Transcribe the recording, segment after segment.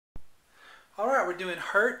Alright, we're doing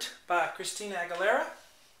Hurt by Christina Aguilera.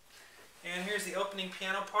 And here's the opening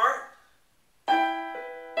piano part.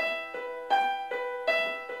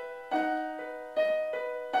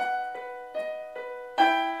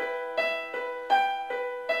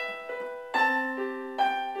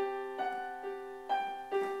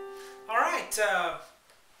 Alright,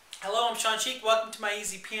 hello, I'm Sean Cheek. Welcome to my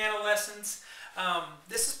easy piano lessons.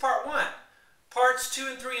 This is part 1. Parts 2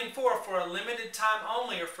 and 3 and 4 for a limited time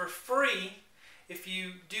only, or for free, if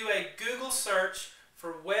you do a Google search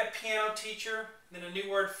for Web Piano Teacher, then a new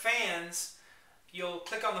word, fans. You'll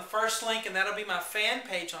click on the first link and that'll be my fan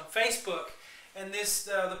page on Facebook. And this,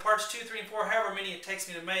 the parts 2, 3, and 4, however many it takes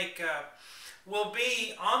me to make, will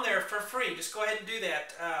be on there for free. Just go ahead and do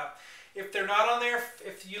that. If they're not on there,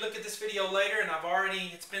 if you look at this video later and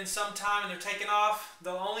it's been some time and they're taken off,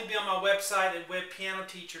 they'll only be on my website at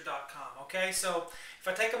webpianoteacher.com. Okay, so if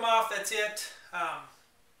I take them off, that's it.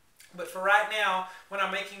 But for right now, when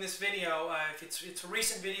I'm making this video, if it's a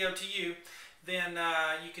recent video to you, then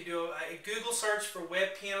you can do a Google search for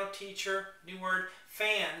Web Piano Teacher, new word,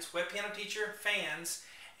 fans, Web Piano Teacher, fans,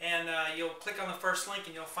 and you'll click on the first link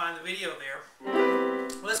and you'll find the video there.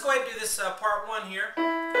 Well, let's go ahead and do this part 1 here.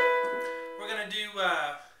 We're going to do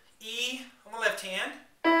E on the left hand,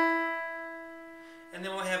 and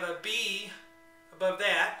then we'll have a B above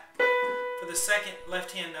that for the second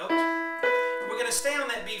left hand note. We're going to stay on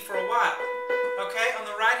that B for a while. Okay, on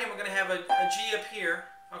the right hand we're going to have a G up here,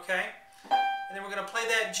 okay? And then we're going to play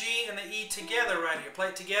that G and the E together right here. Play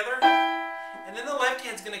it together, and then the left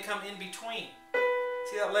hand's going to come in between.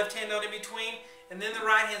 See that left hand note in between? And then the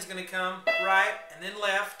right hand's going to come right, and then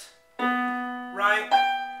left, right,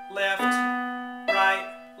 left, right,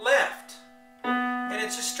 left. And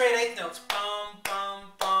it's just straight eighth notes. Bum,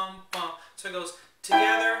 bum, bum, bum. So it goes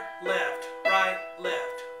together, left, right,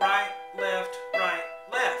 left, right, left, right,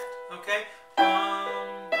 left. Okay? Bum,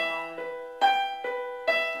 bum.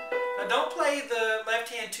 Now don't play the left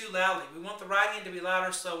hand too loudly. We want the right hand to be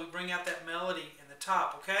louder so we bring out that melody in the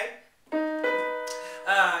top. Okay?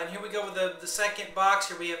 And here we go with the second box.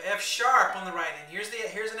 Here we have F sharp on the right hand. Here's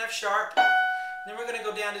an F sharp. Then we're going to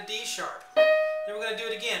go down to D sharp. Then we're going to do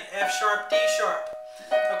it again. F sharp, D sharp.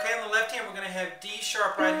 Okay, on the left hand we're going to have D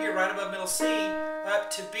sharp right here, right above middle C, up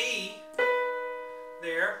to B.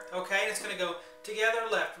 There. Okay, and it's going to go together,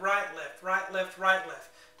 left, right, left, right, left, right, left.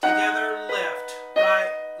 Together, left, right,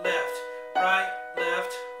 left, right,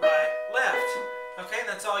 left, right, left. Okay, and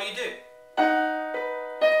that's all you do.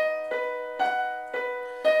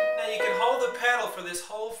 Pedal for this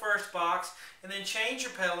whole first box, and then change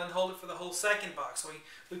your pedal and hold it for the whole second box. So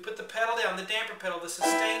we put the pedal down, the damper pedal, the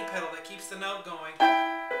sustain pedal that keeps the note going.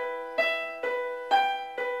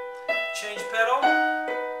 Change pedal.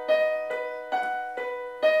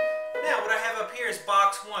 Now what I have up here is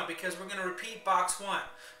box 1, because we're going to repeat box 1.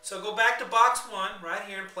 So go back to box 1 right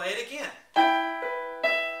here and play it again.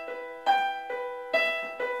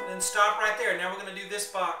 And then stop right there. Now we're going to do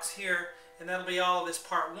this box here, and that'll be all of this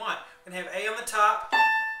part 1. We're going to have A on the top,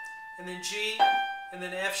 and then G, and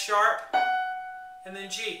then F sharp, and then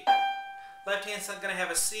G. Left hand's going to have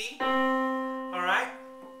a C, alright?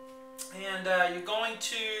 And you're going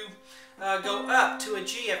to go up to a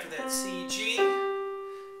G after that. C, G,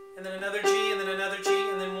 and then another G, and then another G,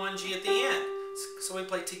 and then one G at the end. So we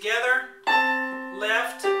play together,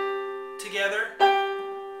 left, together,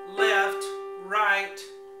 left, right,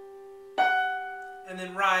 and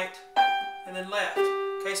then right, and then left.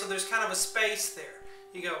 Okay, so there's kind of a space there.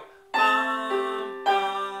 You go bum,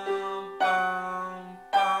 bum, bum,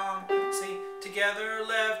 bum. See, together,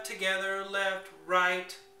 left,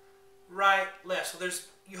 right, right, left. So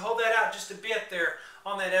you hold that out just a bit there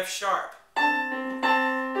on that F sharp.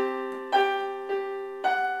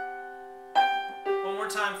 One more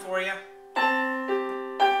time for you.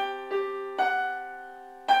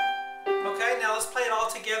 Okay, now let's play it all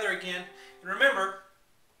together again. And remember,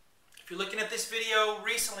 if you're looking at this video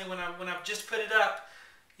recently when I've just put it up,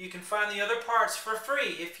 you can find the other parts for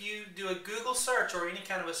free. If you do a Google search or any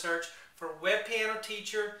kind of a search for Web Piano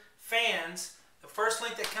Teacher fans, the first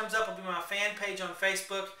link that comes up will be my fan page on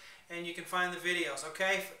Facebook, and you can find the videos,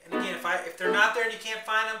 okay? And again, if they're not there and you can't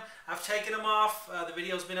find them, I've taken them off. The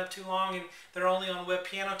video's been up too long, and they're only on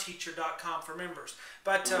webpianoteacher.com for members.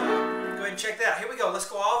 But go ahead and check that out. Here we go. Let's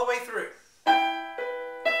go all the way through.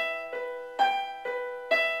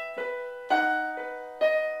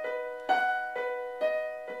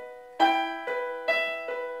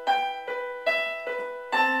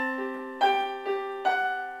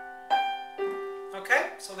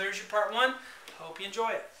 So there's your part 1. Hope you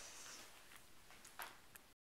enjoy it.